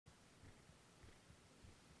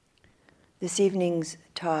This evening's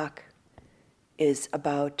talk is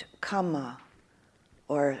about Kamma,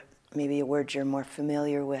 or maybe a word you're more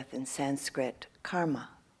familiar with in Sanskrit, karma.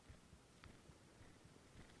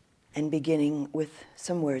 And beginning with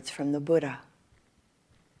some words from the Buddha.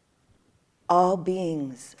 All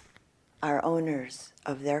beings are owners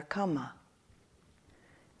of their Kamma,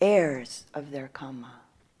 heirs of their Kamma,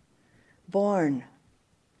 born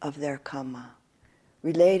of their Kamma,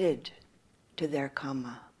 related to their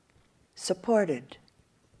Kamma, supported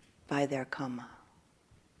by their Kamma.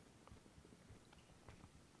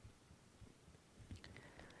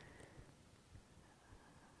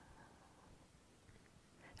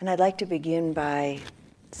 And I'd like to begin by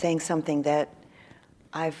saying something that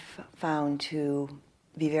I've found to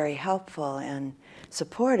be very helpful and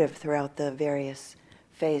supportive throughout the various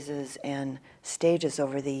phases and stages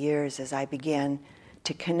over the years as I began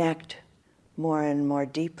to connect more and more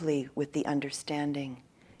deeply with the understanding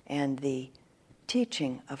and the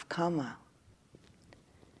teaching of Kamma.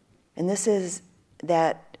 And this is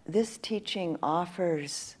that this teaching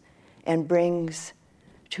offers and brings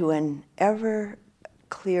to an ever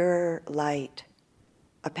clearer light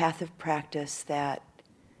a path of practice that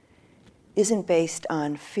isn't based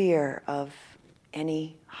on fear of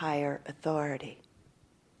any higher authority,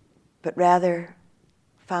 but rather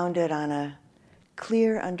founded on a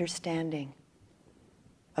clear understanding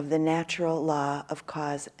of the natural law of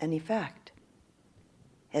cause and effect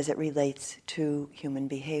as it relates to human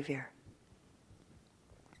behavior.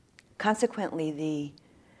 Consequently, the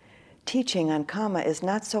teaching on Kamma is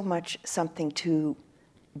not so much something to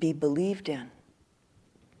be believed in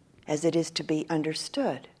as it is to be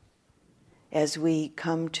understood as we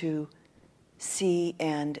come to see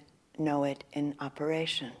and know it in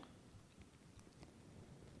operation.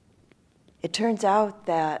 It turns out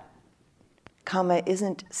that Kamma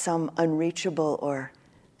isn't some unreachable or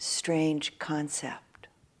strange concept.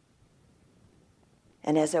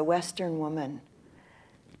 And as a Western woman,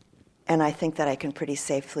 and I think that I can pretty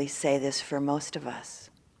safely say this for most of us,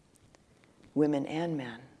 women and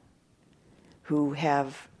men, who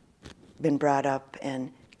have been brought up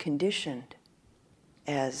and conditioned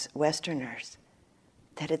as Westerners,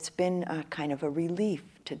 that it's been a kind of a relief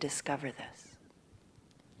to discover this.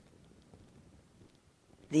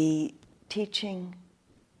 The teaching,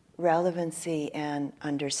 relevancy, and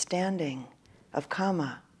understanding of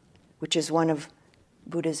Kamma, which is one of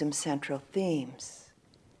Buddhism's central themes,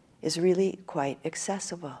 is really quite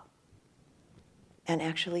accessible and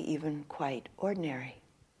actually even quite ordinary.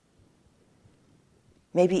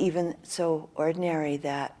 Maybe even so ordinary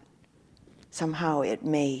that somehow it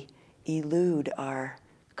may elude our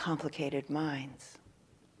complicated minds.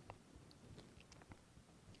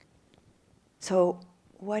 So,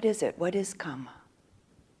 what is it? What is Kamma?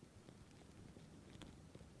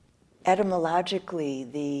 Etymologically,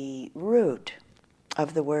 the root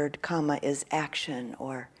of the word Kamma is action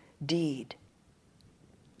or deed.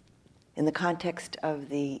 In the context of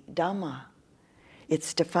the Dhamma,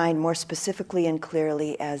 it's defined more specifically and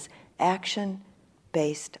clearly as action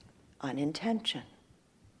based on intention.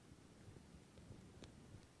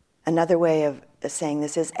 Another way of saying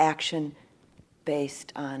this is action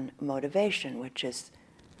based on motivation, which is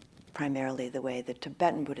primarily the way the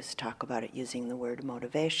Tibetan Buddhists talk about it, using the word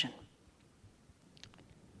motivation.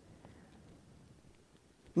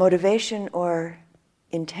 Motivation or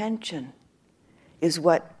intention is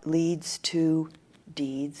what leads to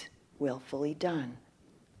deeds willfully done.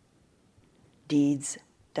 Deeds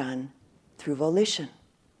done through volition.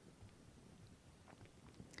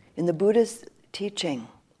 In the Buddha's teaching,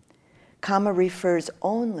 Kamma refers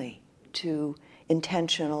only to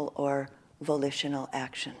intentional or volitional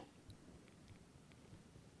action.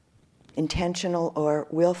 Intentional or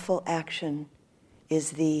willful action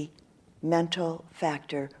is the mental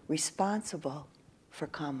factor responsible for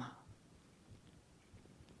Kamma.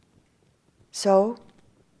 So,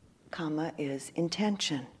 Kamma is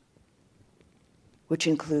intention, which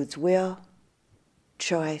includes will,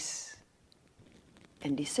 choice,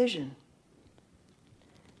 and decision.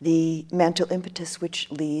 The mental impetus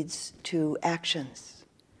which leads to actions,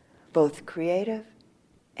 both creative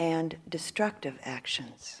and destructive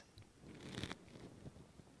actions.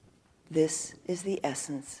 This is the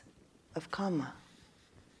essence of Kamma.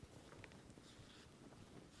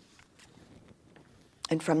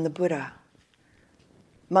 And from the Buddha,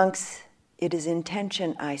 monks, it is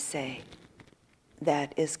intention, I say,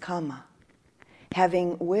 that is Kamma.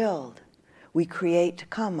 Having willed, we create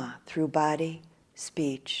Kamma through body,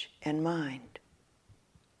 speech, and mind.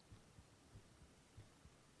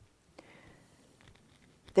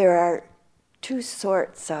 There are two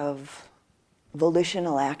sorts of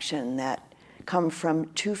volitional action that come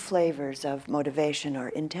from two flavors of motivation or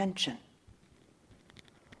intention.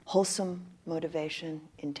 Wholesome motivation,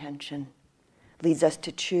 intention, leads us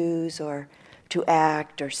to choose or to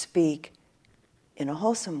act or speak in a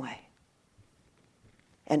wholesome way.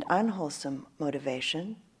 And unwholesome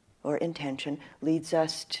motivation or intention leads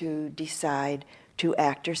us to decide to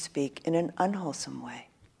act or speak in an unwholesome way.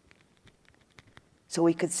 So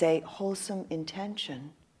we could say wholesome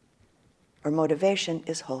intention or motivation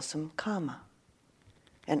is wholesome kamma,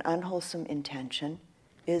 and unwholesome intention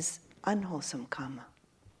is unwholesome kamma.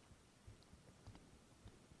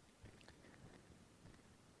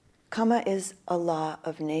 Kamma is a law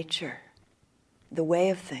of nature, the way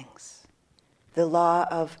of things, the law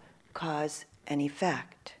of cause and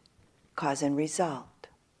effect, cause and result.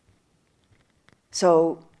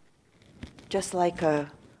 So, just like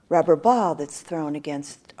a rubber ball that's thrown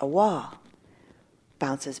against a wall,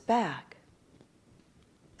 bounces back.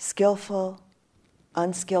 Skillful,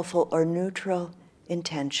 unskillful, or neutral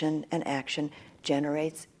intention and action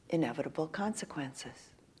generates inevitable consequences.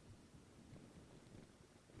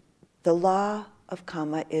 The law of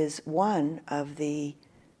Kamma is one of the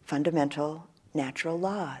fundamental natural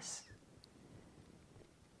laws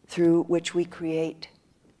through which we create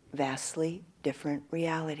vastly different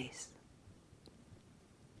realities.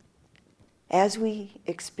 As we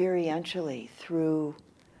experientially, through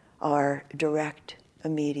our direct,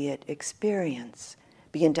 immediate experience,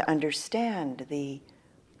 begin to understand the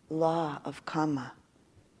law of Kamma,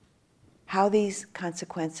 how these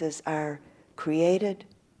consequences are created,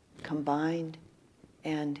 combined,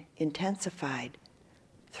 and intensified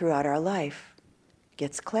throughout our life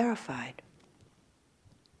gets clarified.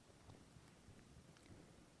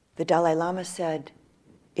 The Dalai Lama said,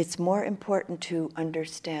 it's more important to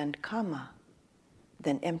understand Kamma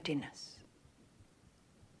than emptiness.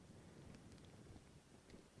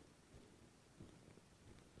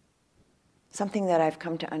 Something that I've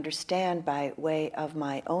come to understand by way of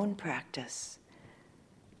my own practice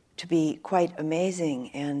to be quite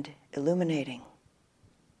amazing and illuminating.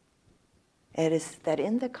 It is that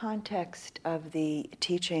in the context of the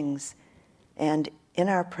teachings and in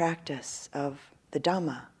our practice of the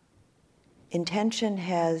Dhamma, intention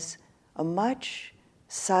has a much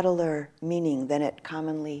subtler meaning than it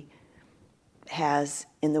commonly has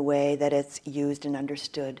in the way that it's used and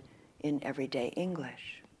understood in everyday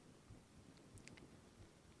English.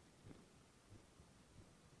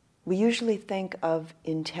 We usually think of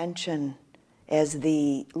intention as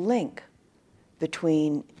the link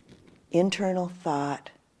between internal thought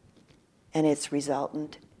and its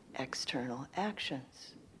resultant external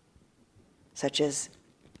actions, such as,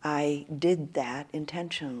 I did that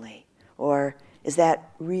intentionally, or is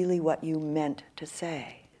that really what you meant to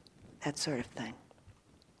say? That sort of thing.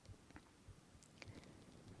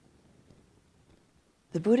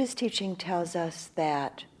 The Buddha's teaching tells us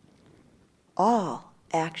that all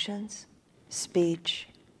actions, speech,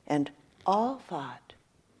 and all thought,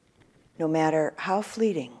 no matter how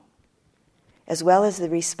fleeting, as well as the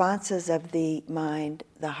responses of the mind,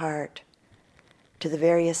 the heart, to the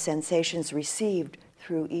various sensations received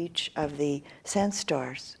through each of the sense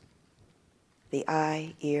doors, the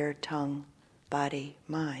eye, ear, tongue, body,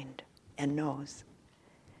 mind, and nose,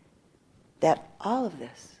 that all of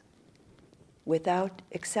this, without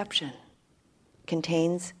exception,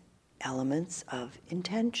 contains elements of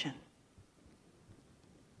intention.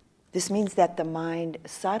 This means that the mind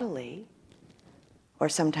subtly, or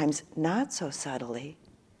sometimes not so subtly,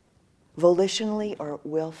 volitionally or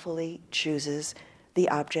willfully chooses the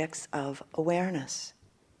objects of awareness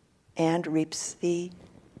and reaps the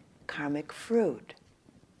karmic fruit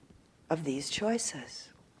of these choices.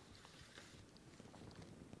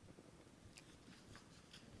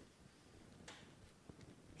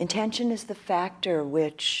 Intention is the factor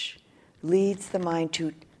which leads the mind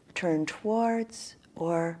to turn towards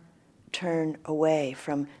or turn away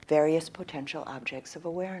from various potential objects of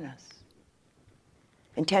awareness.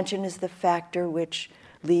 Intention is the factor which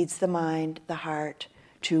leads the mind, the heart,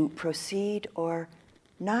 to proceed or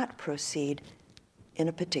not proceed in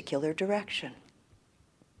a particular direction.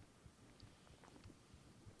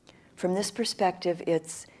 From this perspective,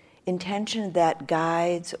 it's intention that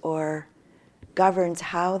guides or governs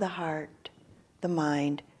how the heart, the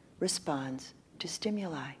mind, responds to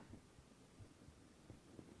stimuli.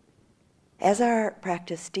 As our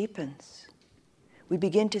practice deepens, we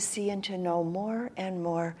begin to see and to know more and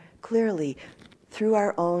more clearly through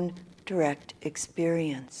our own direct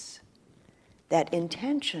experience that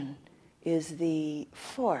intention is the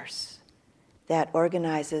force that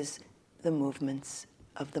organizes the movements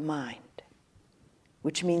of the mind,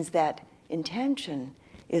 which means that intention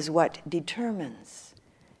is what determines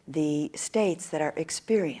the states that are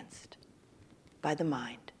experienced by the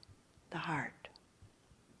mind, the heart.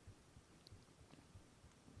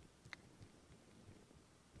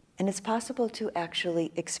 And it's possible to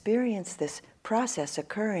actually experience this process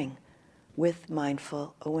occurring with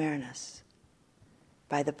mindful awareness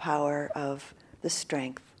by the power of the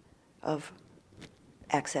strength of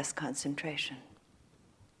access concentration.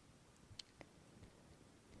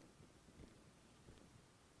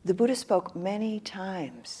 The Buddha spoke many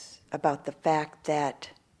times about the fact that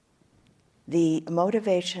the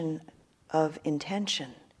motivation of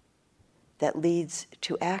intention that leads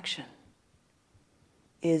to action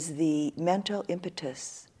is the mental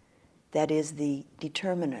impetus that is the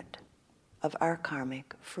determinant of our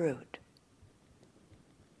karmic fruit,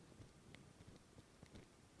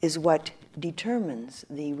 is what determines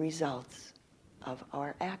the results of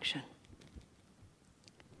our action.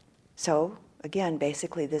 So, again,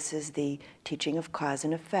 basically this is the teaching of cause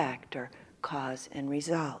and effect, or cause and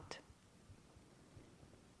result.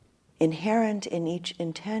 Inherent in each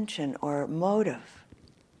intention or motive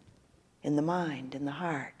in the mind, in the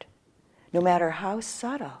heart, no matter how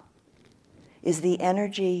subtle, is an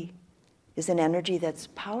energy that's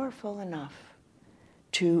powerful enough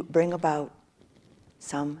to bring about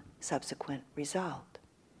some subsequent result.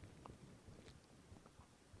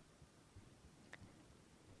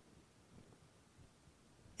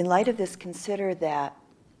 In light of this, consider that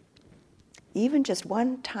even just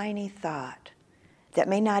one tiny thought that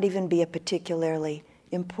may not even be a particularly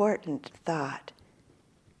important thought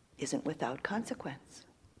isn't without consequence.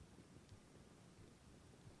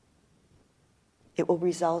 It will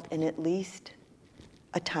result in at least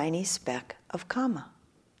a tiny speck of Kamma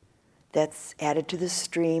that's added to the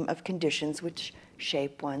stream of conditions which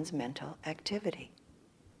shape one's mental activity.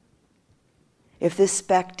 If this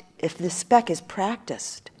speck is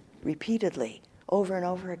practiced repeatedly over and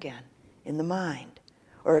over again in the mind,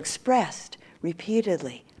 or expressed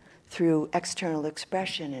repeatedly through external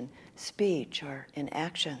expression in speech or in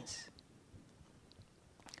actions,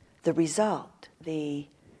 the result, the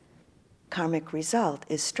karmic result,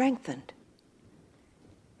 is strengthened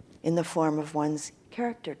in the form of one's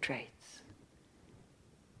character traits,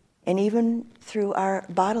 and even through our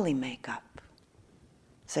bodily makeup,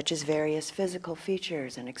 such as various physical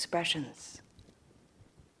features and expressions,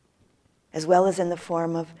 as well as in the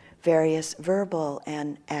form of various verbal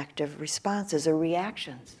and active responses or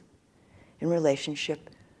reactions in relationship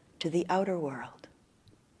to the outer world.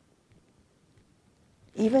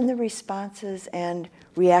 Even the responses and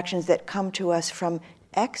reactions that come to us from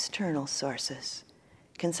external sources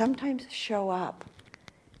can sometimes show up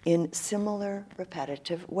in similar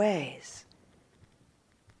repetitive ways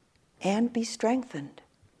and be strengthened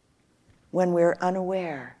when we're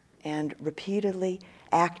unaware and repeatedly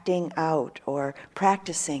acting out or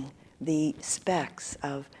practicing the specks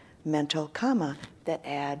of mental Kamma that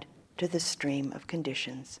add to the stream of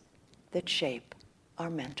conditions that shape our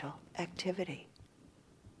mental activity.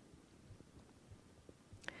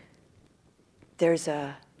 There's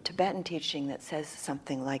a Tibetan teaching that says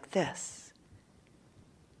something like this: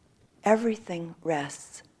 everything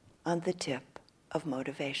rests on the tip of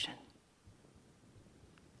motivation.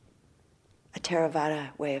 A Theravada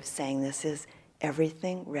way of saying this is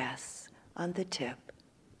everything rests on the tip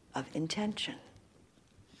of intention.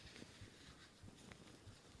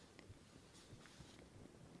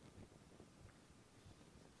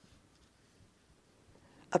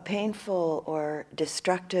 A painful or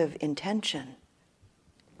destructive intention,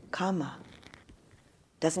 Kamma,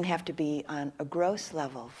 doesn't have to be on a gross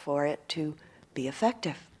level for it to be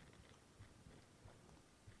effective.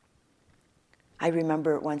 I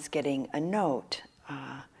remember once getting a note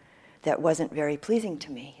that wasn't very pleasing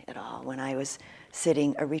to me at all when I was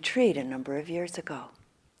sitting a retreat a number of years ago.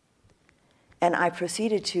 And I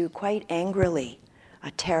proceeded to quite angrily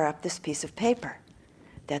tear up this piece of paper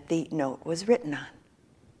that the note was written on.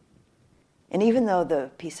 And even though the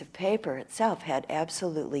piece of paper itself had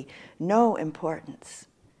absolutely no importance,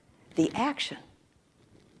 the action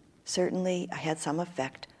certainly had some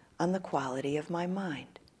effect on the quality of my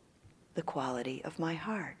mind, the quality of my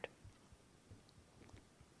heart.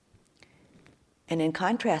 And in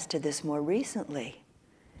contrast to this, more recently,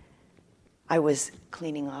 I was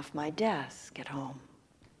cleaning off my desk at home.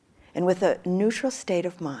 And with a neutral state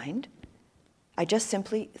of mind, I just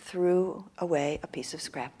simply threw away a piece of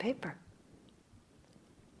scrap paper.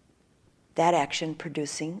 That action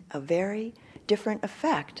producing a very different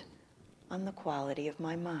effect on the quality of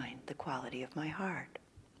my mind, the quality of my heart.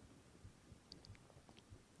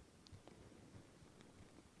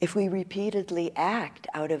 If we repeatedly act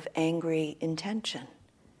out of angry intention,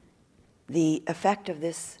 the effect of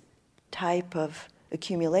this type of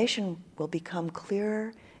accumulation will become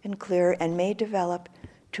clearer and clearer and may develop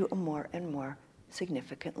to a more and more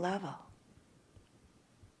significant level.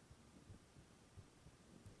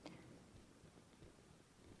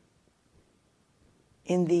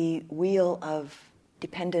 In the wheel of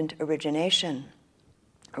dependent origination,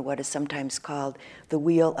 or what is sometimes called the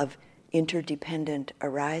wheel of interdependent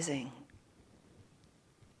arising,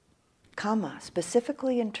 Kamma,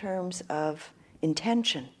 specifically in terms of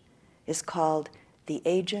intention, is called the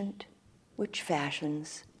agent which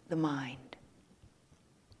fashions the mind.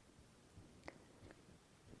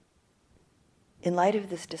 In light of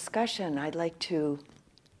this discussion, I'd like to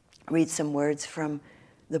read some words from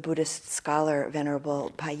the Buddhist scholar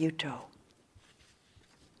Venerable Payutto.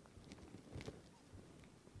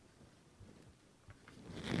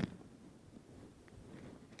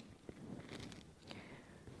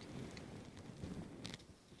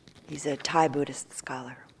 He's a Thai Buddhist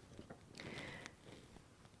scholar.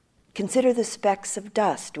 Consider the specks of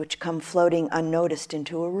dust which come floating unnoticed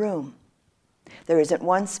into a room. There isn't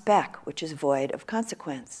one speck which is void of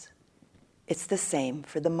consequence. It's the same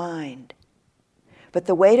for the mind. But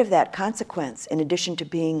the weight of that consequence, in addition to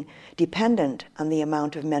being dependent on the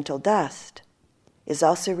amount of mental dust, is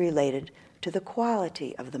also related to the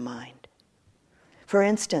quality of the mind. For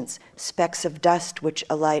instance, specks of dust which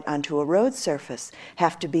alight onto a road surface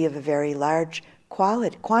have to be of a very large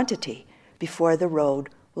quantity before the road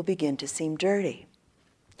will begin to seem dirty.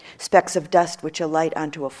 Specks of dust which alight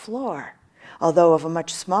onto a floor, although of a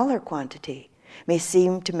much smaller quantity, may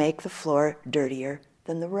seem to make the floor dirtier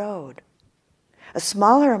than the road. A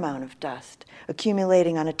smaller amount of dust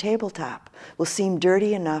accumulating on a tabletop will seem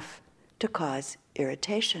dirty enough to cause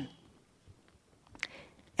irritation.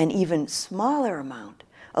 An even smaller amount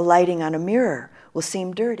alighting on a mirror will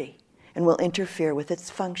seem dirty and will interfere with its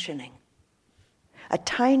functioning. A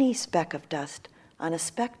tiny speck of dust on a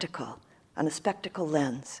spectacle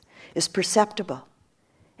lens, is perceptible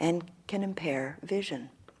and can impair vision.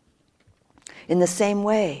 In the same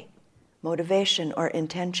way, motivation or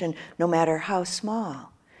intention, no matter how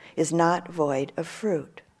small, is not void of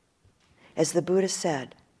fruit. As the Buddha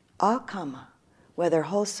said, all kamma, whether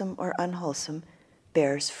wholesome or unwholesome,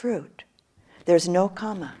 bears fruit. There's no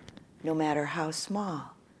kamma, no matter how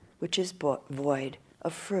small, which is void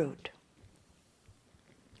of fruit.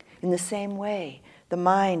 In the same way, the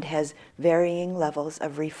mind has varying levels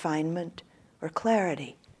of refinement or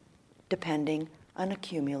clarity, depending on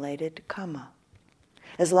accumulated kamma.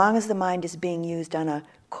 As long as the mind is being used on a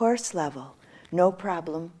coarse level, no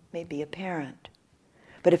problem may be apparent.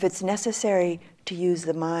 But if it's necessary to use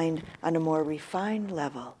the mind on a more refined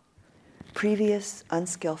level, previous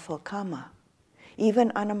unskillful kamma,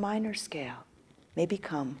 even on a minor scale, may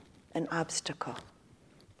become an obstacle.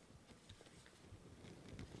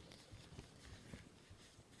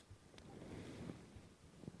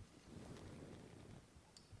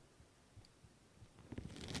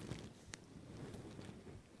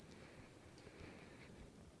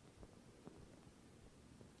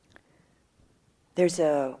 There's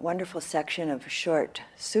a wonderful section of short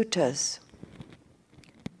suttas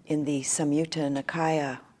in the Samyutta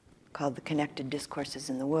Nikaya called the Connected Discourses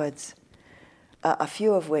in the Woods, a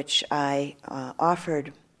few of which I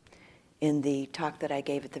offered in the talk that I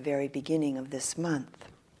gave at the very beginning of this month.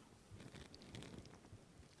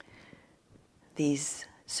 These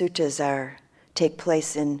suttas take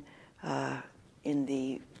place in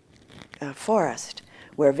the forest,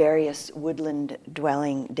 where various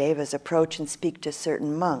woodland-dwelling devas approach and speak to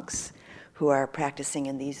certain monks who are practicing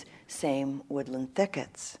in these same woodland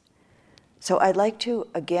thickets. So I'd like to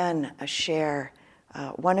again share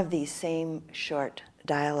one of these same short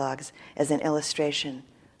dialogues as an illustration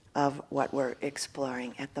of what we're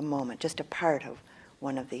exploring at the moment, just a part of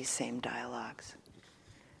one of these same dialogues.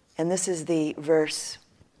 And this is the verse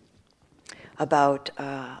about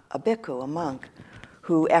a bhikkhu, a monk,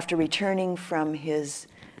 who, after returning from his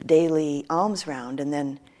daily alms round and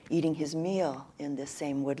then eating his meal in this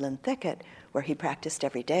same woodland thicket where he practiced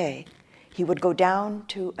every day, he would go down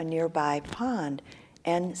to a nearby pond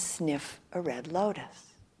and sniff a red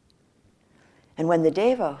lotus. And when the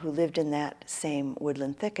deva who lived in that same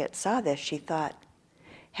woodland thicket saw this, she thought,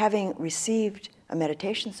 having received a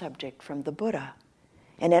meditation subject from the Buddha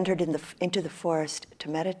and entered into the forest to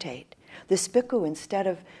meditate, this bhikkhu, instead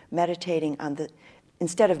of meditating,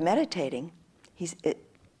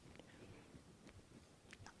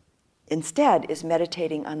 instead is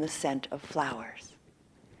meditating on the scent of flowers.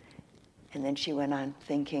 And then she went on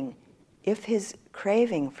thinking, if his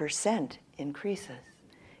craving for scent increases,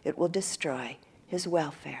 it will destroy his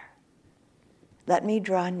welfare. Let me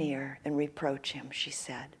draw near and reproach him, she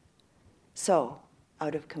said. So,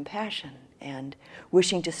 out of compassion and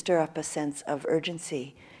wishing to stir up a sense of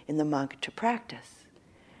urgency in the monk to practice,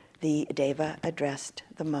 the Deva addressed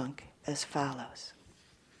the monk as follows.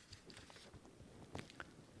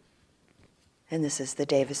 And this is the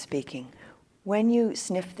Deva speaking. When you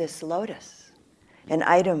sniff this lotus, an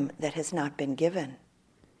item that has not been given,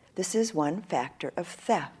 this is one factor of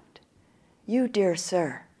theft. You, dear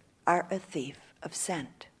sir, are a thief of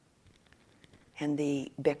scent. And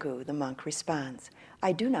the bhikkhu, the monk, responds,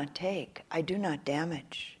 I do not take, I do not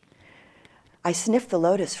damage. I sniff the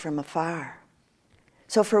lotus from afar.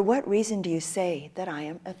 So for what reason do you say that I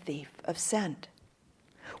am a thief of scent?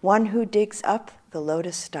 One who digs up the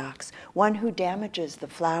lotus stalks, one who damages the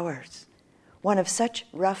flowers, one of such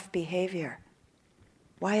rough behavior,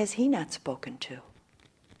 why is he not spoken to?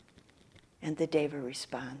 And the Deva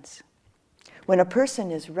responds, when a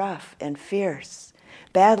person is rough and fierce,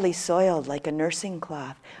 badly soiled like a nursing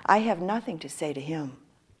cloth, I have nothing to say to him.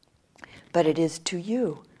 But it is to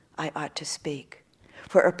you I ought to speak.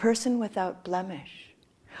 For a person without blemish,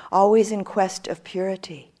 always in quest of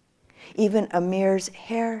purity, even a mere's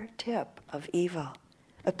hair tip of evil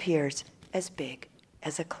appears as big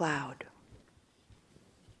as a cloud.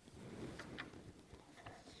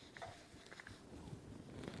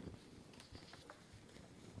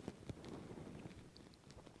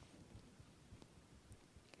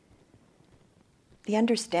 The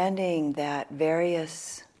understanding that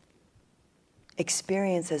various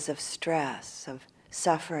experiences of stress, of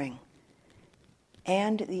suffering,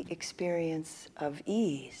 and the experience of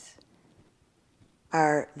ease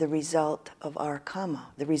are the result of our kamma,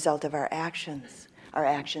 the result of our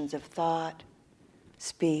actions of thought,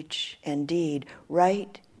 speech, and deed,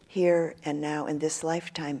 right here and now in this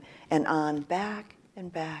lifetime, and on back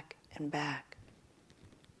and back and back.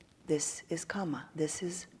 This is kamma. This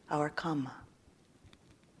is our kamma.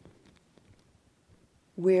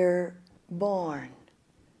 We're born.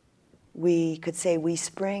 We could say we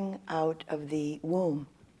spring out of the womb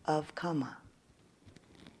of kamma.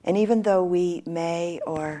 And even though we may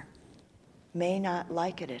or may not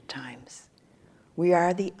like it at times, we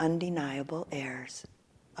are the undeniable heirs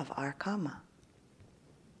of our kamma.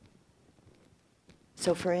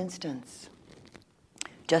 So for instance,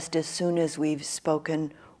 just as soon as we've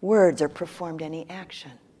spoken words or performed any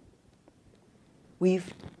action,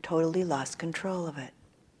 we've totally lost control of it.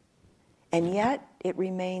 And yet it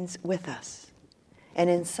remains with us, and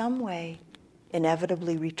in some way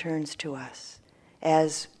inevitably returns to us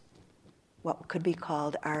as what could be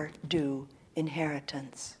called our due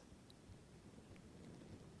inheritance.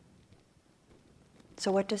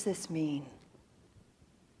 So what does this mean?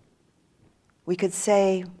 We could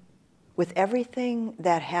say, with everything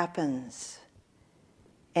that happens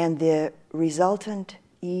and the resultant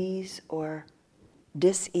ease or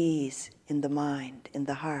dis-ease in the mind, in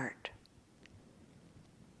the heart,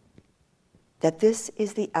 that this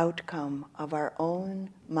is the outcome of our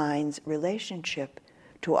own mind's relationship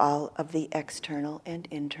to all of the external and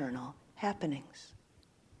internal happenings.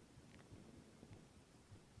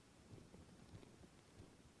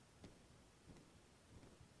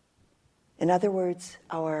 In other words,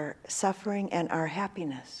 our suffering and our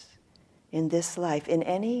happiness in this life, in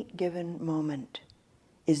any given moment,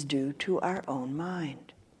 is due to our own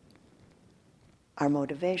mind. Our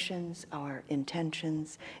motivations, our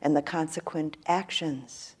intentions, and the consequent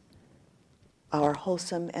actions, our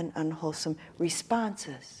wholesome and unwholesome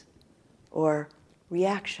responses or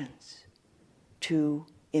reactions to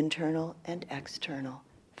internal and external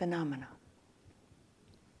phenomena.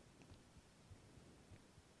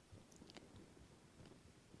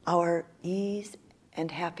 Our ease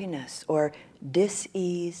and happiness, or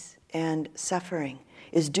dis-ease and suffering,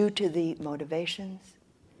 is due to the motivations,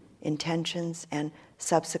 intentions, and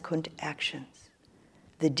subsequent actions,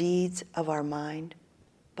 the deeds of our mind,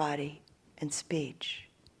 body, and speech.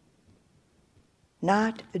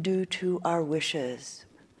 Not due to our wishes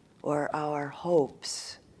or our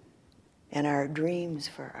hopes and our dreams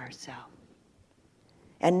for ourselves,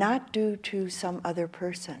 and not due to some other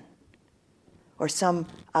person or some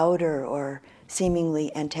outer or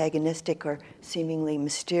seemingly antagonistic or seemingly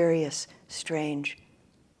mysterious, strange,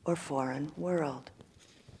 or foreign world.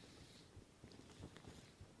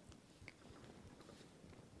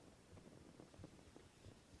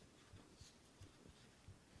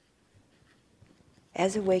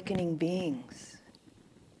 As awakening beings,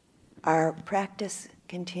 our practice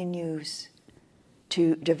continues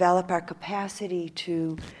to develop our capacity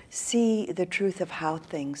to see the truth of how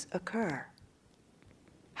things occur,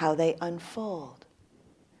 how they unfold,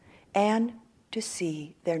 and to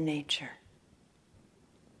see their nature.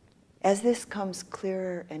 as this comes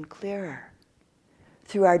clearer and clearer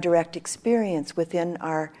through our direct experience within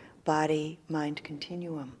our body-mind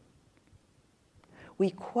continuum, we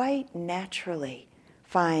quite naturally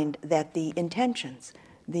find that the intentions,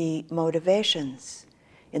 the motivations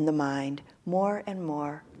in the mind more and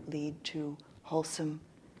more lead to wholesome,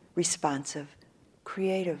 responsive,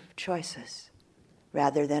 creative choices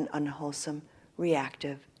rather than unwholesome,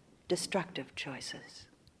 reactive, destructive choices.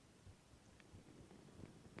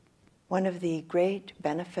 One of the great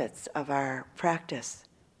benefits of our practice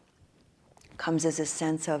comes as a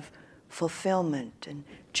sense of fulfillment and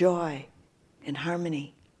joy and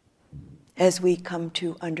harmony as we come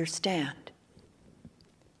to understand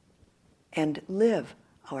and live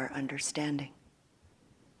our understanding,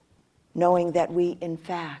 knowing that we, in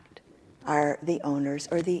fact, are the owners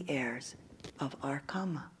or the heirs of our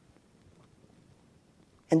Kamma.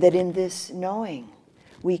 And that in this knowing,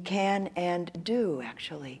 we can and do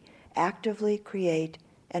actually actively create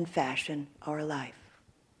and fashion our life.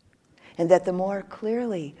 And that the more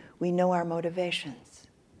clearly we know our motivations,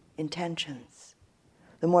 intentions,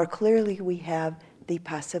 the more clearly we have the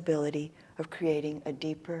possibility of creating a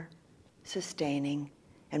deeper, sustaining,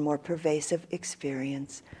 and more pervasive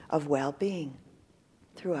experience of well-being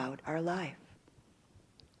throughout our life.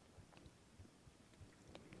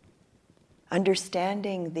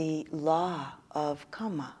 Understanding the law of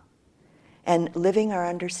Kamma and living our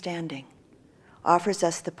understanding offers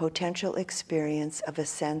us the potential experience of a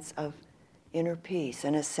sense of inner peace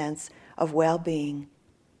and a sense of well-being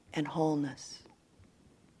and wholeness.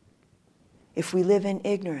 If we live in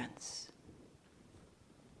ignorance,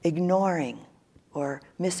 ignoring or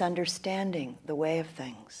misunderstanding the way of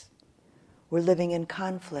things, we're living in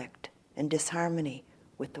conflict and disharmony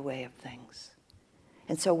with the way of things.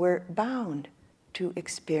 And so we're bound to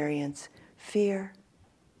experience fear,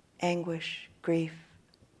 anguish, grief,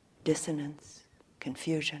 dissonance,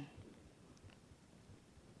 confusion.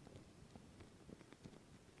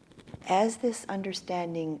 As this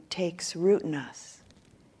understanding takes root in us,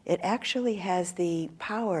 it actually has the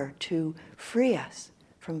power to free us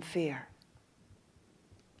from fear.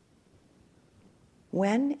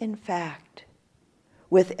 When, in fact,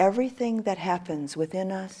 with everything that happens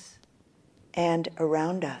within us and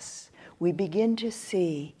around us, we begin to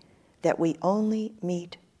see that we only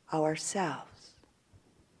meet ourselves.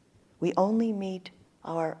 We only meet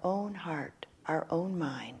our own heart, our own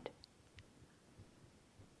mind.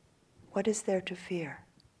 What is there to fear?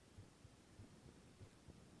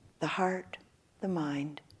 The heart, the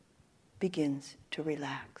mind, begins to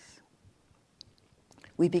relax.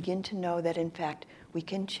 We begin to know that, in fact, we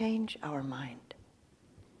can change our mind.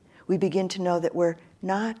 We begin to know that we're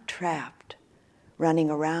not trapped, running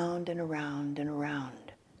around and around and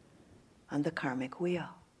around on the karmic wheel.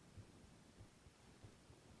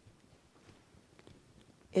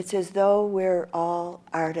 It's as though we're all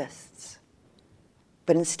artists,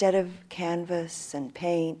 but instead of canvas and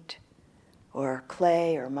paint, or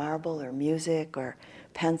clay or marble or music or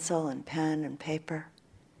pencil and pen and paper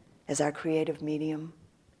as our creative medium,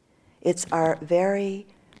 it's our very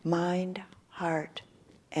mind, heart,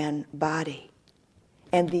 and body,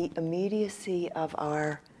 and the immediacy of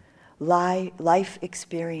our life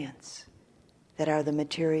experience that are the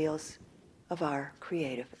materials of our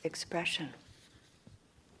creative expression.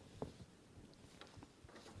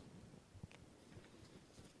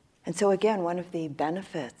 And so again, one of the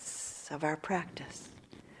benefits of our practice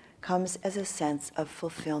comes as a sense of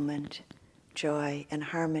fulfillment, joy, and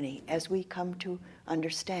harmony as we come to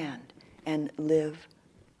understand and live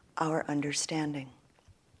our understanding.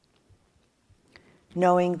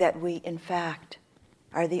 Knowing that we, in fact,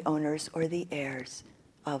 are the owners or the heirs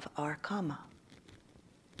of our Kamma.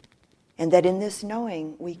 And that in this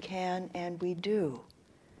knowing, we can and we do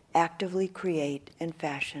actively create and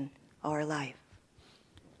fashion our life.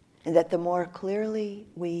 And that the more clearly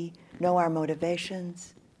we know our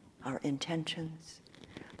motivations, our intentions,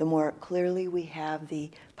 the more clearly we have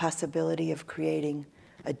the possibility of creating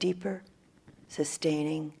a deeper,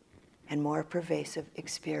 sustaining, and more pervasive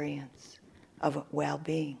experience of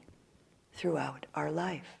well-being throughout our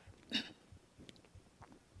life.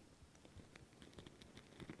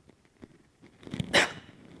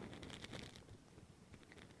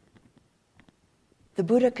 The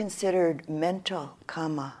Buddha considered mental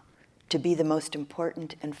Kamma to be the most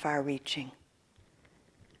important and far-reaching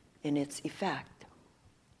in its effect.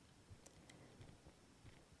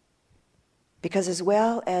 Because as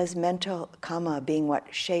well as mental Kamma being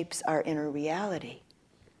what shapes our inner reality,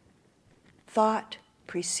 thought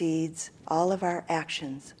precedes all of our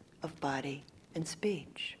actions of body and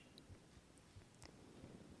speech.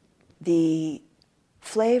 The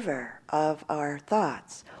flavor of our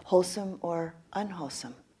thoughts, wholesome or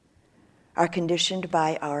unwholesome, are conditioned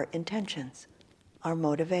by our intentions, our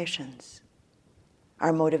motivations.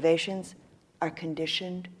 Our motivations are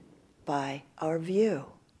conditioned by our view,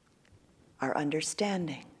 our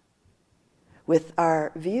understanding, with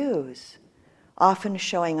our views often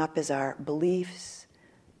showing up as our beliefs,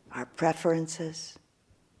 our preferences,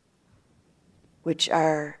 which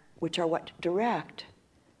are what direct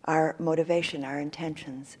our motivation, our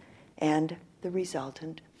intentions, and the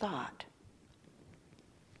resultant thought,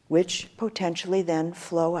 which potentially then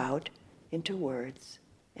flow out into words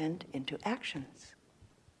and into actions.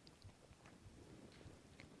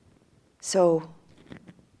 So,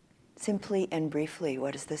 simply and briefly,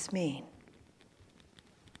 what does this mean?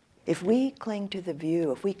 If we cling to the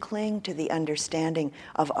view, if we cling to the understanding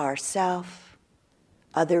of ourself,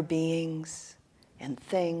 other beings and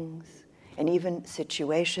things, and even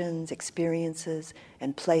situations, experiences,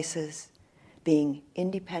 and places being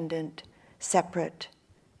independent, separate,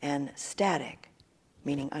 and static,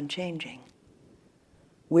 meaning unchanging,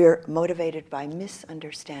 we're motivated by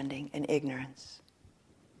misunderstanding and ignorance,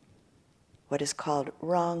 what is called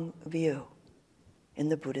wrong view in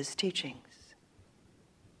the Buddha's teachings.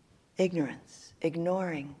 Ignorance,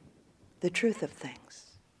 ignoring the truth of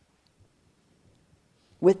things.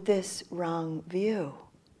 With this wrong view,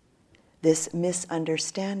 this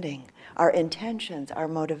misunderstanding, our intentions, our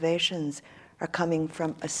motivations are coming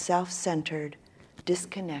from a self-centered,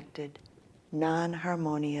 disconnected,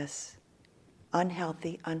 non-harmonious,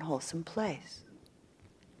 unhealthy, unwholesome place,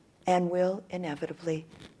 and will inevitably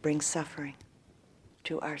bring suffering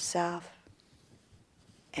to ourselves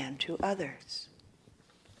and to others.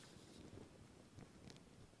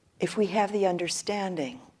 If we have the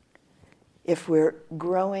understanding, if we're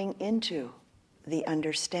growing into the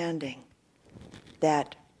understanding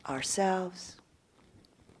that ourselves,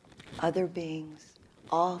 other beings,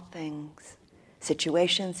 all things,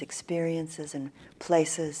 situations, experiences, and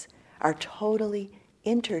places are totally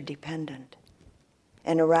interdependent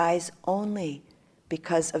and arise only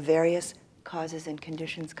because of various causes and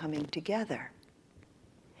conditions coming together,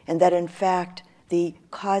 and that in fact the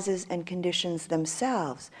causes and conditions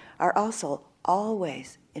themselves are also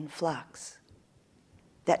always in flux.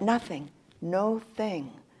 That nothing, no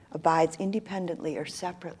thing abides independently or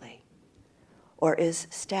separately, or is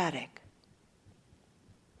static.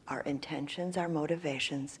 Our intentions, our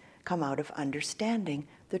motivations come out of understanding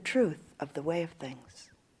the truth of the way of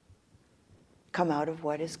things, come out of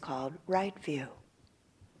what is called right view.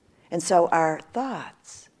 And so our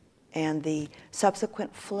thoughts and the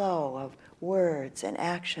subsequent flow of words and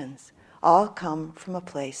actions all come from a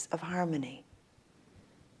place of harmony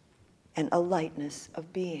and a lightness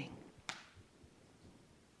of being,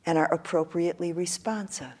 and are appropriately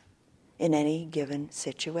responsive in any given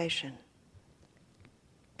situation,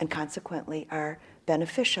 and consequently are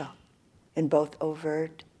beneficial in both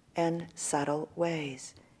overt and subtle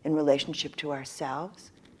ways in relationship to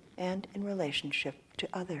ourselves and in relationship to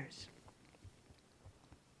others.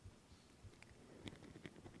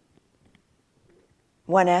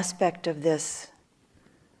 One aspect of this,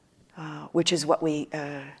 which is what we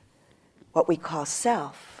call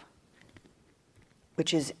self,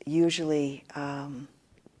 which is usually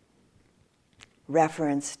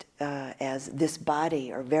referenced as this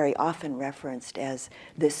body, or very often referenced as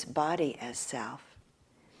this body as self,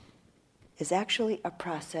 is actually a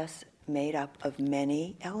process made up of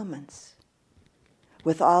many elements,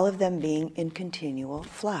 with all of them being in continual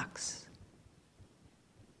flux.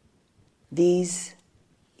 These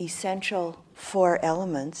essential four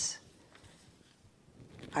elements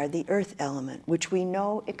are the earth element, which we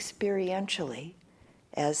know experientially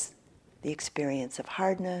as the experience of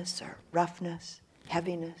hardness or roughness,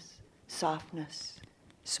 heaviness, softness,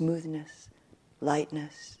 smoothness,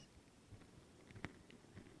 lightness.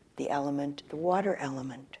 The element, the water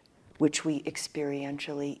element, which we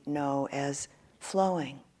experientially know as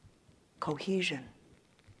flowing, cohesion.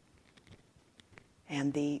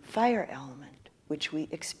 And the fire element, which we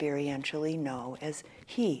experientially know as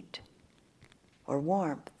heat or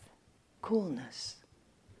warmth, coolness,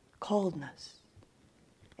 coldness.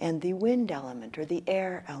 And the wind element or the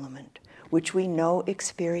air element, which we know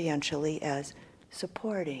experientially as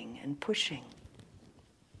supporting and pushing.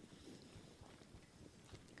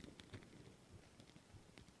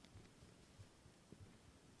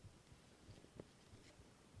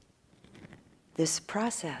 This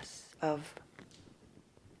process of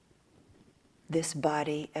this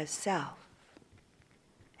body as self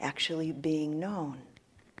actually being known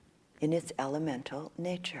in its elemental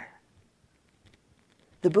nature.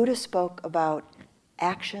 The Buddha spoke about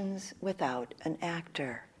actions without an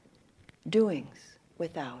actor, doings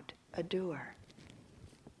without a doer.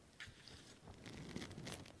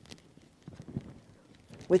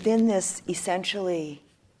 Within this essentially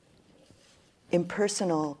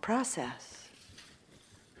impersonal process,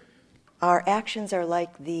 our actions are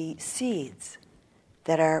like the seeds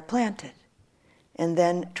that are planted and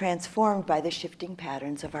then transformed by the shifting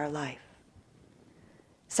patterns of our life.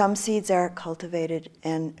 Some seeds are cultivated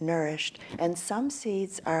and nourished, and some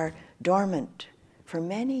seeds are dormant for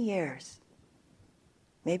many years,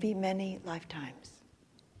 maybe many lifetimes,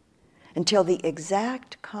 until the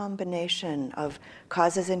exact combination of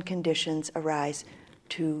causes and conditions arise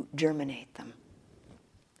to germinate them.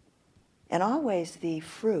 And always the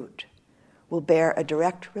fruit will bear a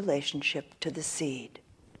direct relationship to the seed.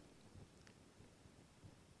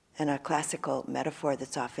 And a classical metaphor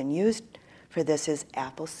that's often used for this is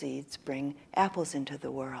apple seeds bring apples into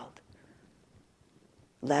the world.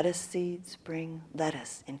 Lettuce seeds bring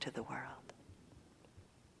lettuce into the world.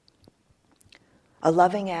 A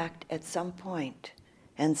loving act at some point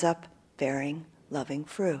ends up bearing loving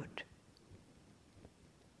fruit.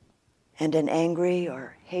 And an angry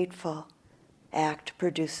or hateful act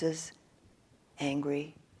produces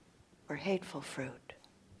angry or hateful fruit.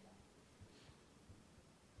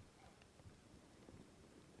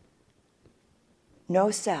 No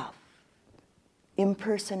self,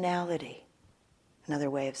 impersonality, another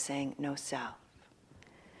way of saying no self.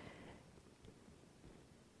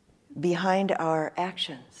 Behind our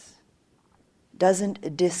actions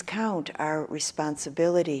doesn't discount our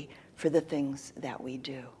responsibility for the things that we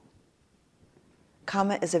do.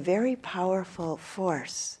 Kamma is a very powerful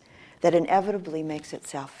force that inevitably makes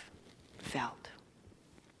itself felt.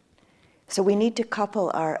 So we need to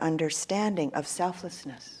couple our understanding of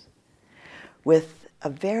selflessness with a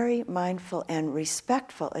very mindful and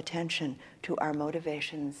respectful attention to our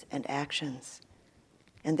motivations and actions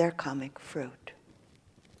and their karmic fruit.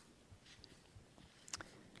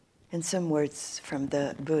 And some words from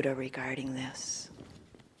the Buddha regarding this.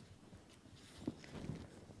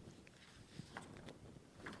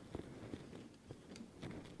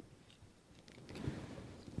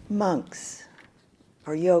 Monks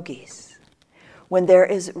or yogis, when there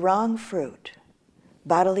is wrong fruit,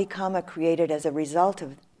 bodily karma created as a result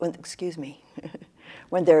of,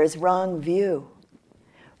 when there is wrong view,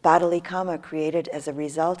 bodily karma created as a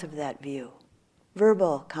result of that view,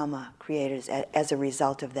 verbal karma created as a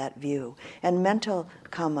result of that view, and mental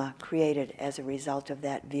karma created as a result of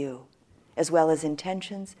that view, as well as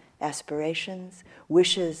intentions, aspirations,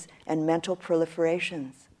 wishes, and mental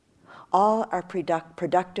proliferations. All are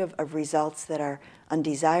productive of results that are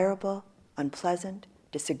undesirable, unpleasant,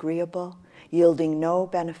 disagreeable, yielding no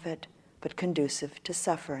benefit, but conducive to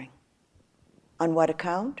suffering. On what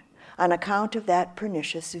account? On account of that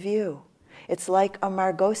pernicious view. It's like a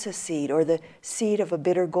margosa seed or the seed of a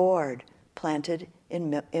bitter gourd planted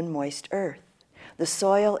in moist earth. The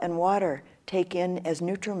soil and water taken in as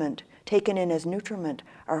nutriment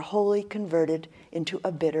are wholly converted into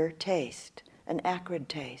a bitter taste, an acrid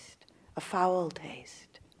taste, a foul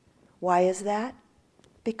taste. Why is that?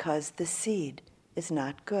 Because the seed is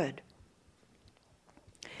not good.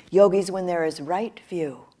 Yogis, when there is right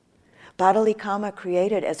view, bodily karma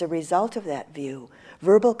created as a result of that view,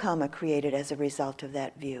 verbal karma created as a result of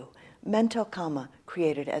that view, mental karma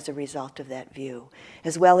created as a result of that view,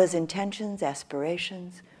 as well as intentions,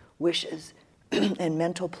 aspirations, wishes, and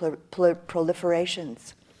mental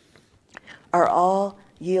proliferations, are all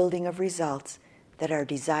yielding of results that are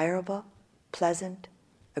desirable, pleasant,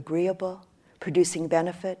 agreeable, producing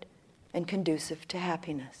benefit, and conducive to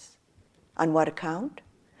happiness. On what account?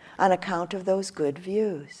 On account of those good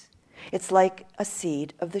views. It's like a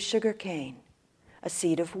seed of the sugar cane, a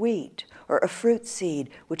seed of wheat, or a fruit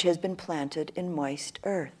seed which has been planted in moist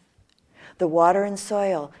earth. The water and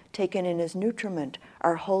soil taken in as nutriment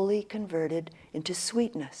are wholly converted into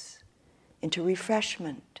sweetness, into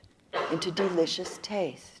refreshment, into delicious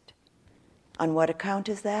taste. On what account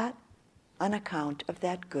is that? On account of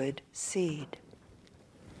that good seed.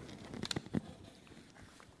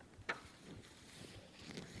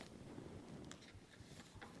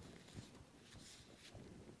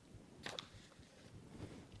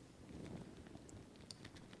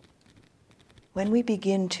 When we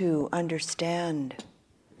begin to understand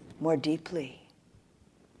more deeply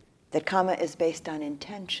that karma is based on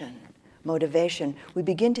intention, motivation, we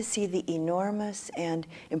begin to see the enormous and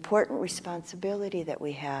important responsibility that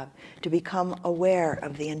we have to become aware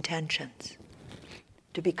of the intentions,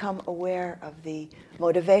 to become aware of the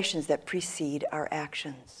motivations that precede our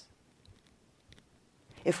actions.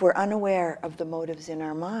 If we're unaware of the motives in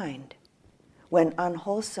our mind, when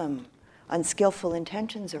unwholesome, unskillful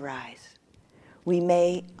intentions arise, we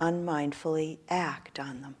may unmindfully act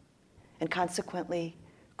on them and consequently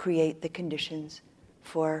create the conditions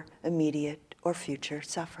for immediate or future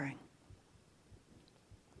suffering.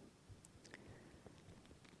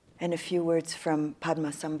 And a few words from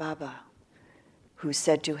Padmasambhava, who's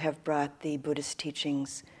said to have brought the Buddhist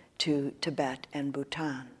teachings to Tibet and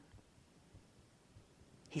Bhutan.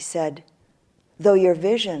 He said, "Though your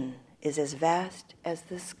vision is as vast as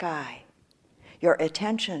the sky, your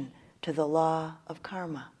attention to the law of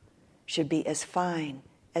karma should be as fine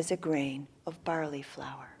as a grain of barley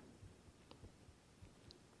flour."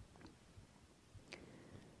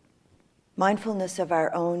 Mindfulness of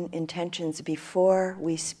our own intentions before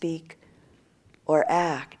we speak or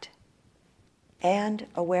act, and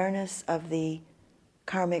awareness of the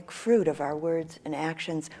karmic fruit of our words and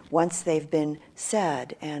actions once they've been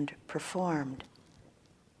said and performed,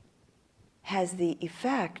 has the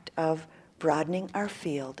effect of broadening our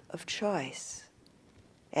field of choice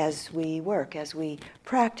as we work, as we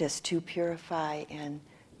practice to purify and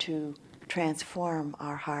to transform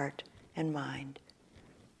our heart and mind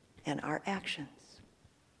and our actions.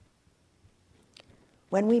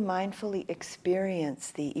 When we mindfully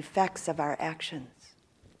experience the effects of our actions,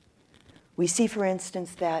 we see, for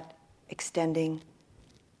instance, that extending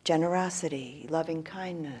generosity, loving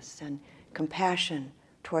kindness, and compassion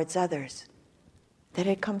towards others, that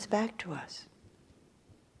it comes back to us.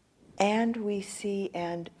 And we see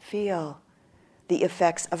and feel the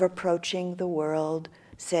effects of approaching the world,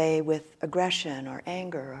 say, with aggression or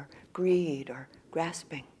anger or greed or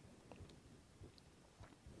grasping.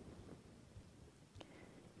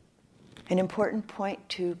 An important point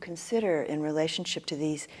to consider in relationship to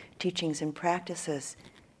these teachings and practices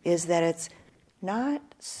is that it's not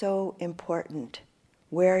so important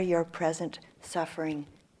where your present suffering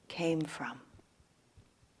came from,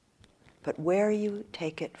 but where you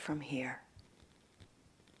take it from here.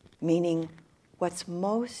 Meaning, what's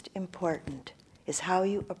most important is how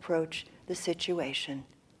you approach the situation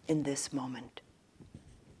in this moment.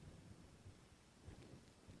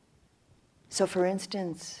 So, for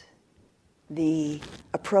instance, the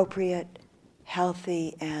appropriate,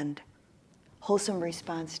 healthy, and wholesome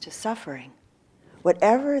response to suffering,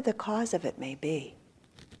 whatever the cause of it may be,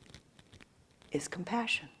 is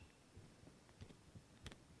compassion.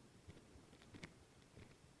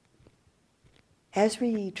 As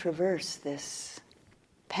we traverse this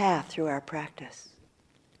path through our practice,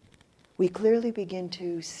 we clearly begin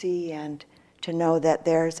to see and to know that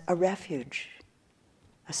there's a refuge,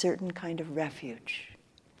 a certain kind of refuge.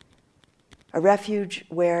 A refuge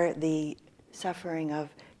where the suffering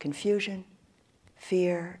of confusion,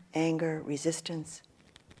 fear, anger, resistance,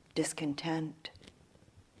 discontent,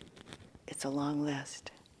 it's a long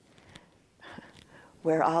list,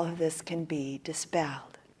 where all of this can be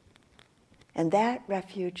dispelled. And that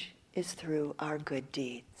refuge is through our good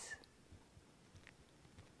deeds.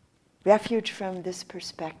 Refuge from this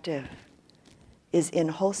perspective is in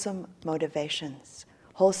wholesome motivations,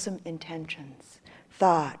 wholesome intentions,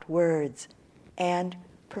 thought, words, and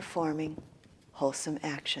performing wholesome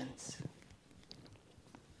actions.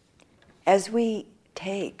 As we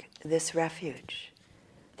take this refuge,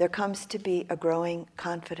 there comes to be a growing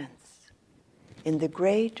confidence in the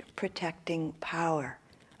great protecting power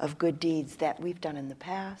of good deeds that we've done in the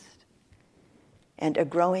past, and a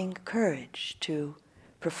growing courage to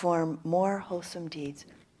perform more wholesome deeds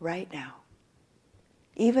right now,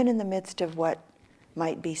 even in the midst of what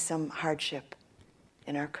might be some hardship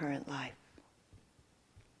in our current life.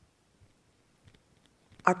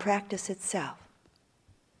 Our practice itself,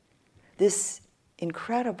 this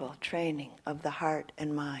incredible training of the heart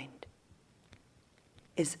and mind,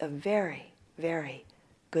 is a very, very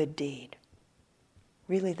good deed,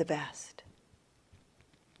 really the best,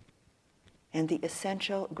 and the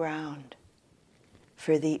essential ground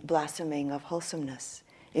for the blossoming of wholesomeness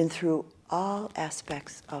in through all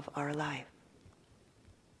aspects of our life.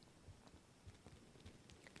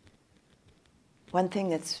 One thing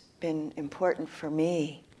that's been important for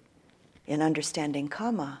me in understanding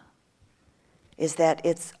Kamma is that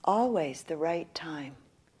it's always the right time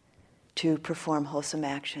to perform wholesome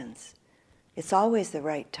actions. It's always the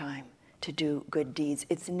right time to do good deeds.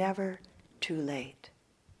 It's never too late.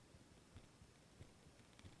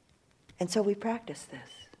 And so we practice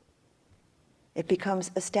this. It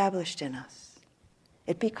becomes established in us.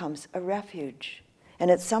 It becomes a refuge.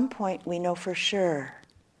 And at some point we know for sure,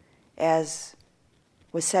 as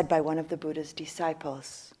was said by one of the Buddha's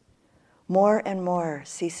disciples, more and more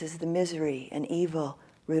ceases the misery and evil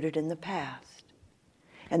rooted in the past.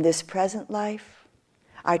 And this present life,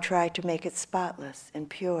 I try to make it spotless and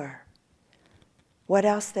pure. What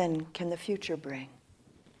else then can the future bring,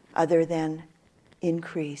 other than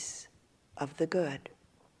increase of the good?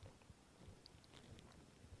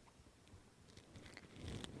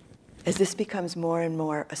 As this becomes more and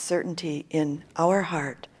more a certainty in our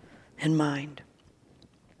heart and mind,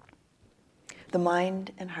 the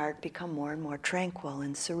mind and heart become more and more tranquil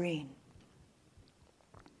and serene.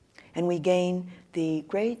 And we gain the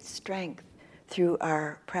great strength through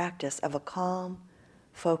our practice of a calm,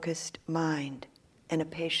 focused mind and a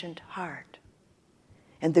patient heart,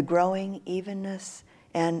 and the growing evenness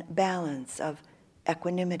and balance of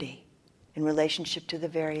equanimity in relationship to the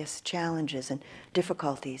various challenges and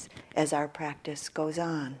difficulties as our practice goes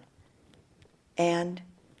on, and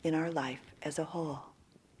in our life as a whole.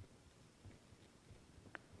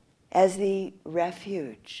 As the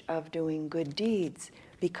refuge of doing good deeds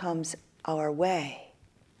becomes our way,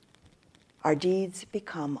 our deeds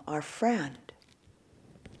become our friend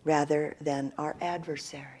rather than our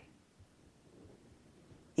adversary.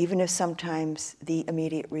 Even if sometimes the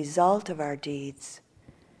immediate result of our deeds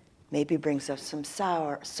maybe brings us some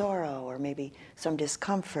sorrow or maybe some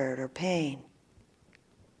discomfort or pain,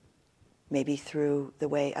 maybe through the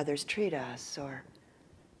way others treat us or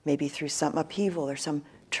maybe through some upheaval or some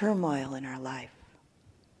turmoil in our life,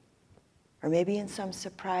 or maybe in some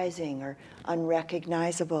surprising or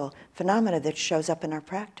unrecognizable phenomena that shows up in our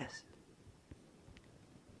practice.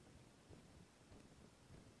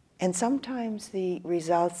 And sometimes the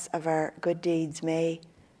results of our good deeds may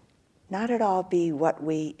not at all be what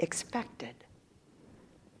we expected,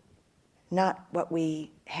 not what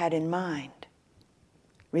we had in mind,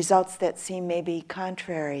 results that seem maybe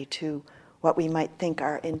contrary to what we might think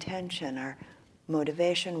our intention, our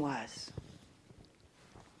motivation was.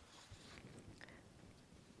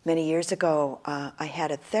 Many years ago, I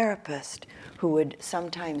had a therapist who would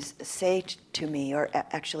sometimes say to me, or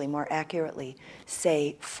actually more accurately,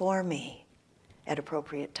 say for me at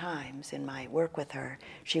appropriate times in my work with her.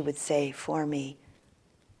 She would say for me,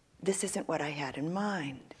 "This isn't what I had in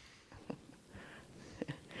mind,"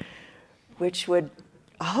 which would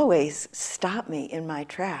always stop me in my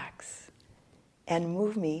tracks and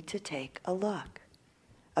move me to take a look,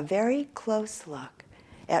 a very close look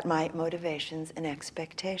at my motivations and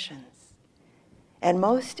expectations. And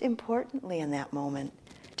most importantly in that moment,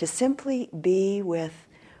 to simply be with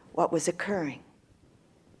what was occurring,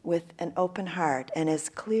 with an open heart and as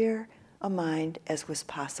clear a mind as was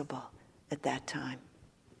possible at that time.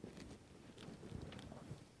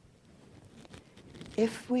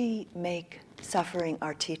 If we make suffering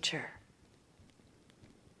our teacher,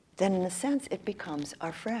 then in a sense it becomes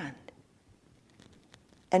our friend.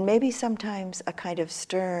 And maybe sometimes a kind of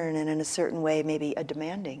stern and in a certain way maybe a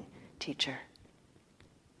demanding teacher,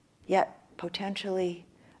 yet potentially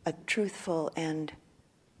a truthful and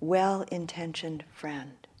well-intentioned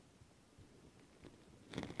friend.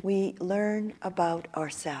 We learn about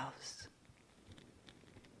ourselves,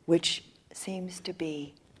 which seems to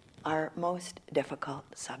be our most difficult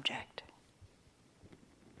subject.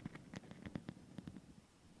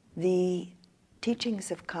 The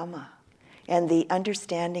teachings of Kamma and the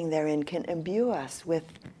understanding therein can imbue us with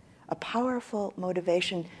a powerful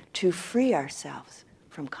motivation to free ourselves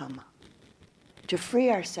from Kamma, to free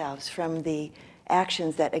ourselves from the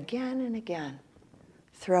actions that again and again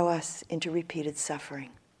throw us into repeated suffering,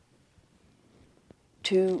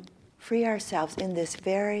 to free ourselves in this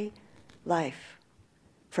very life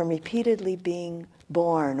from repeatedly being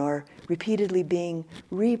born or repeatedly being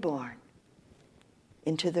reborn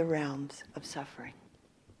into the realms of suffering.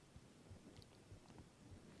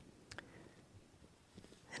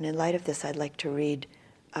 And in light of this, I'd like to read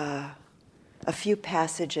a few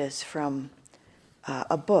passages from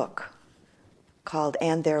a book called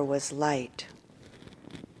 "And There Was Light"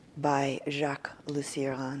 by Jacques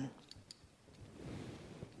Lucieran.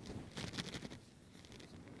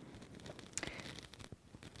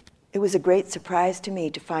 It was a great surprise to me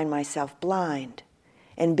to find myself blind,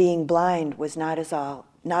 and being blind was not at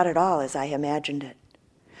all as I imagined it,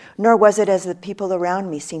 nor was it as the people around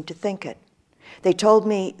me seemed to think it. They told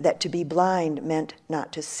me that to be blind meant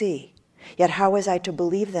not to see, yet how was I to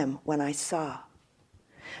believe them when I saw?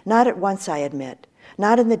 Not at once, I admit,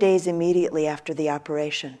 not in the days immediately after the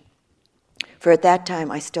operation, for at that time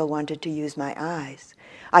I still wanted to use my eyes.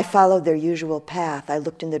 I followed their usual path. I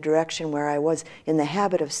looked in the direction where I was in the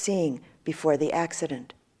habit of seeing before the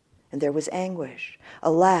accident. And there was anguish, a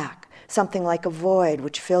lack, something like a void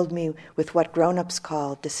which filled me with what grown-ups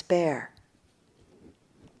call despair.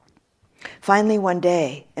 Finally one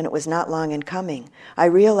day, and it was not long in coming, I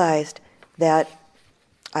realized that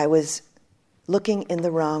I was looking in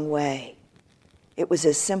the wrong way. It was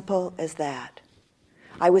as simple as that.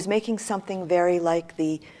 I was making something very like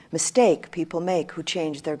the mistake people make who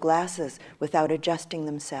change their glasses without adjusting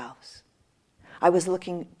themselves. I was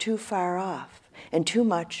looking too far off and too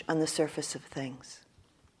much on the surface of things.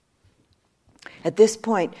 At this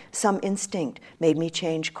point, some instinct made me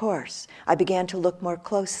change course. I began to look more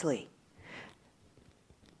closely,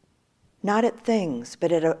 not at things,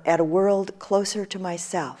 but at a world closer to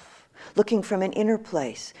myself, looking from an inner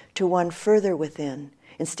place to one further within,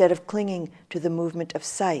 instead of clinging to the movement of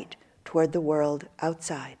sight toward the world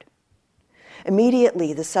outside.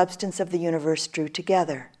 Immediately, the substance of the universe drew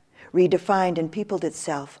together, redefined and peopled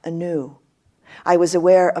itself anew. I was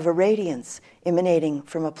aware of a radiance emanating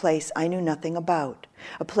from a place I knew nothing about,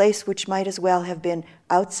 a place which might as well have been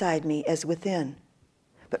outside me as within.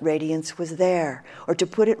 But radiance was there, or to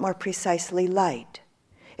put it more precisely, light.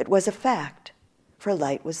 It was a fact, for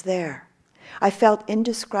light was there. I felt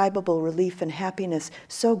indescribable relief and happiness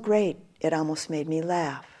so great it almost made me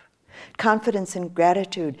laugh. Confidence and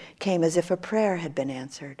gratitude came as if a prayer had been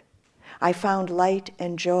answered. I found light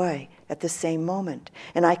and joy at the same moment,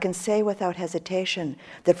 and I can say without hesitation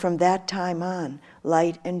that from that time on,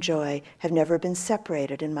 light and joy have never been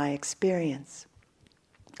separated in my experience.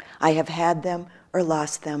 I have had them or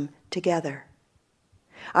lost them together.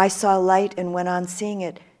 I saw light and went on seeing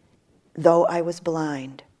it, though I was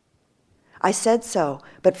blind. I said so,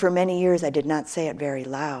 but for many years I did not say it very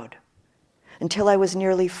loud. Until I was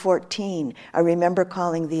nearly 14, I remember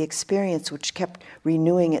calling the experience which kept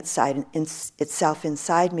renewing itself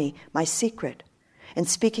inside me my secret, and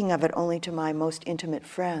speaking of it only to my most intimate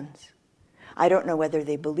friends. I don't know whether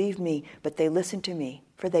they believed me, but they listened to me,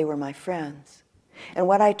 for they were my friends. And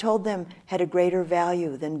what I told them had a greater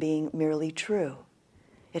value than being merely true.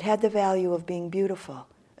 It had the value of being beautiful,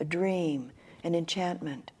 a dream, an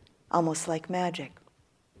enchantment, almost like magic.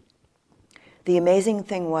 The amazing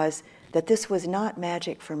thing was that this was not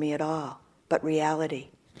magic for me at all, but reality.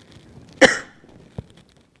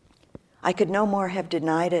 I could no more have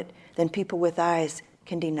denied it than people with eyes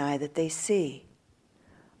can deny that they see.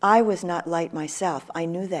 I was not light myself, I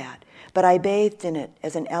knew that, but I bathed in it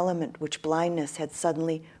as an element which blindness had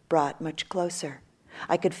suddenly brought much closer.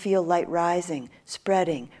 I could feel light rising,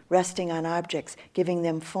 spreading, resting on objects, giving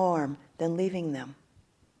them form, then leaving them.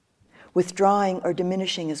 Withdrawing or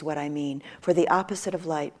diminishing is what I mean, for the opposite of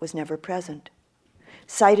light was never present.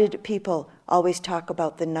 Sighted people always talk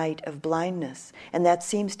about the night of blindness, and that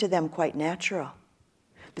seems to them quite natural.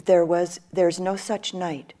 But there's no such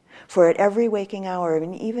night, for at every waking hour,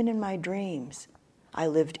 and even in my dreams, I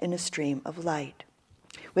lived in a stream of light.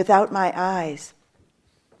 Without my eyes,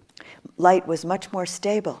 light was much more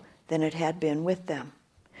stable than it had been with them.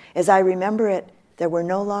 As I remember it, there were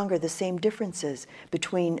no longer the same differences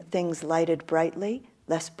between things lighted brightly,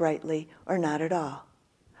 less brightly, or not at all.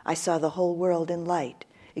 I saw the whole world in light,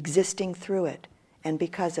 existing through it and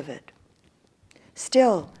because of it.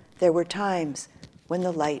 Still, there were times when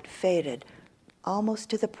the light faded,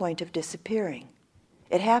 almost to the point of disappearing.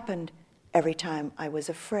 It happened every time I was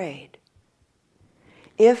afraid.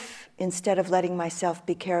 If, instead of letting myself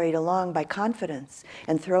be carried along by confidence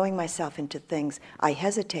and throwing myself into things, I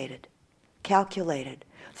hesitated, calculated,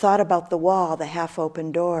 thought about the wall, the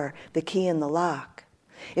half-open door, the key in the lock.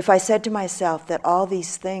 If I said to myself that all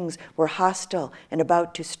these things were hostile and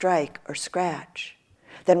about to strike or scratch,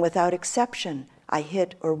 then without exception, I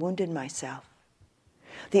hit or wounded myself.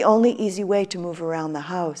 The only easy way to move around the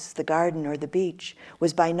house, the garden, or the beach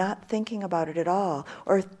was by not thinking about it at all,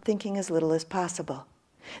 or thinking as little as possible.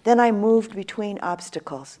 Then I moved between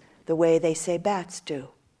obstacles, the way they say bats do.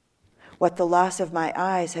 What the loss of my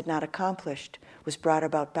eyes had not accomplished was brought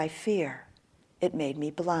about by fear. It made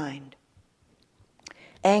me blind.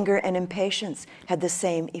 Anger and impatience had the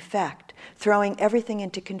same effect, throwing everything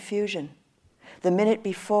into confusion. The minute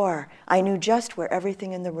before, I knew just where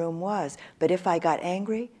everything in the room was, but if I got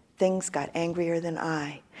angry, things got angrier than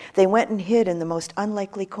I. They went and hid in the most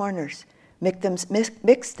unlikely corners,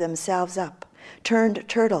 mixed themselves up, turned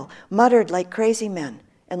turtle, muttered like crazy men,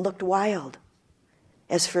 and looked wild.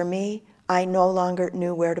 As for me, I no longer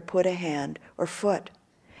knew where to put a hand or foot.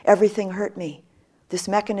 Everything hurt me. This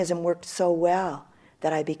mechanism worked so well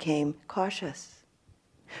that I became cautious.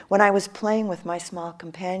 When I was playing with my small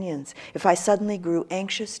companions, if I suddenly grew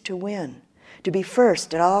anxious to win, to be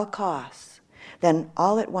first at all costs, then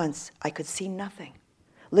all at once I could see nothing.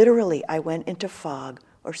 Literally, I went into fog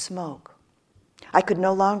or smoke. I could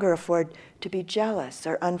no longer afford to be jealous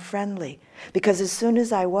or unfriendly, because as soon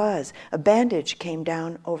as I was, a bandage came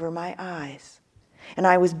down over my eyes, and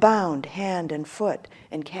I was bound hand and foot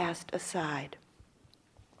and cast aside.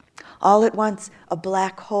 All at once, a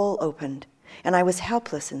black hole opened, and I was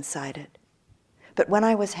helpless inside it. But when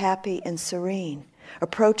I was happy and serene,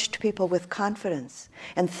 approached people with confidence,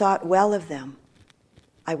 and thought well of them,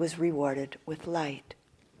 I was rewarded with light.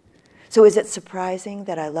 So is it surprising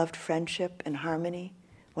that I loved friendship and harmony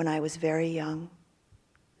when I was very young?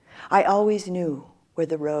 I always knew where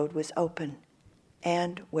the road was open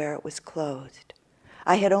and where it was closed.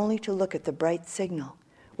 I had only to look at the bright signal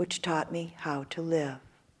which taught me how to live.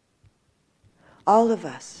 All of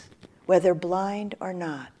us, whether blind or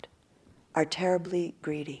not, are terribly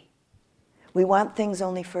greedy. We want things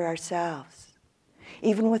only for ourselves.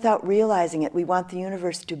 Even without realizing it, we want the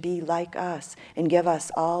universe to be like us and give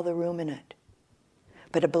us all the room in it.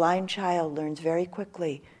 But a blind child learns very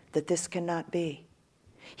quickly that this cannot be.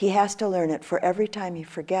 He has to learn it, for every time he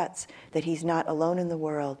forgets that he's not alone in the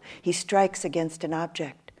world, he strikes against an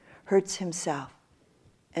object, hurts himself,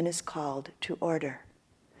 and is called to order.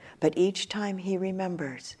 But each time he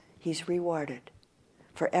remembers, he's rewarded,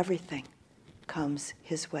 for everything comes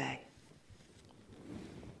his way.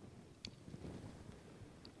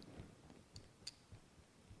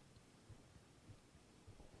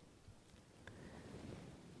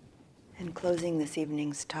 And closing this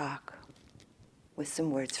evening's talk with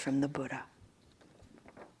some words from the Buddha.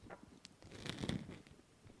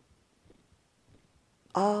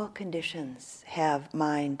 All conditions have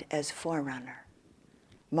mind as forerunner,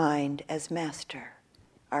 mind as master,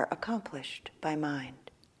 are accomplished by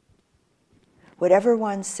mind. Whatever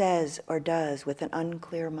one says or does with an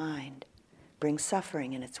unclear mind brings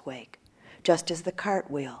suffering in its wake, just as the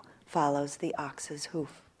cartwheel follows the ox's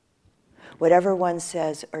hoof. Whatever one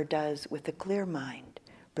says or does with a clear mind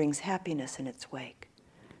brings happiness in its wake,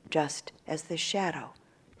 just as the shadow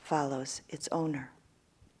follows its owner.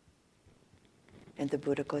 And the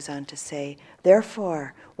Buddha goes on to say,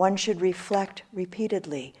 therefore, one should reflect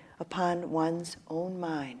repeatedly upon one's own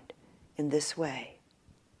mind in this way.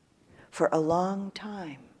 For a long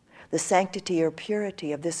time, the sanctity or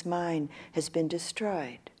purity of this mind has been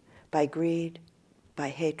destroyed by greed, by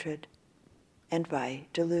hatred, and by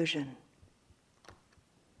delusion.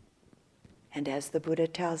 And as the Buddha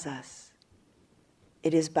tells us,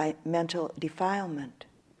 it is by mental defilement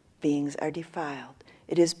beings are defiled.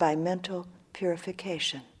 It is by mental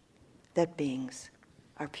purification that beings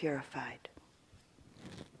are purified.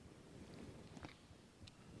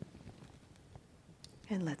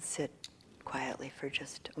 And let's sit quietly for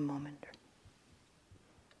just a moment.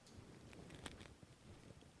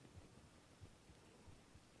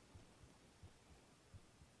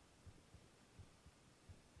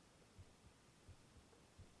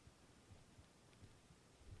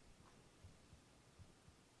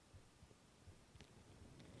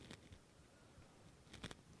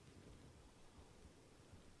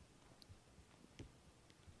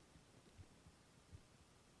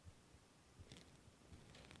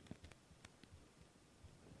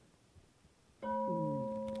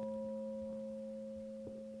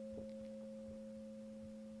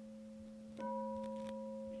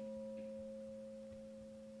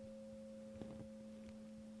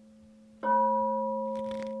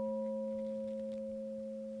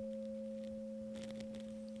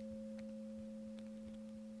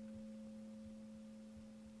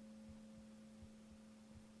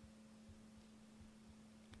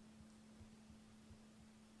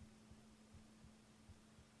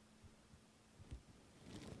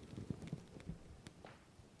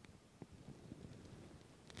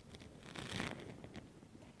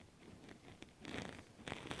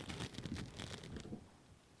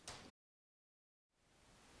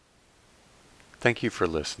 Thank you for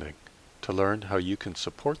listening. To learn how you can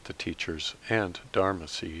support the teachers and Dharma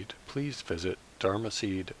Seed, please visit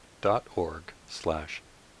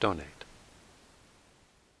dharmaseed.org/donate.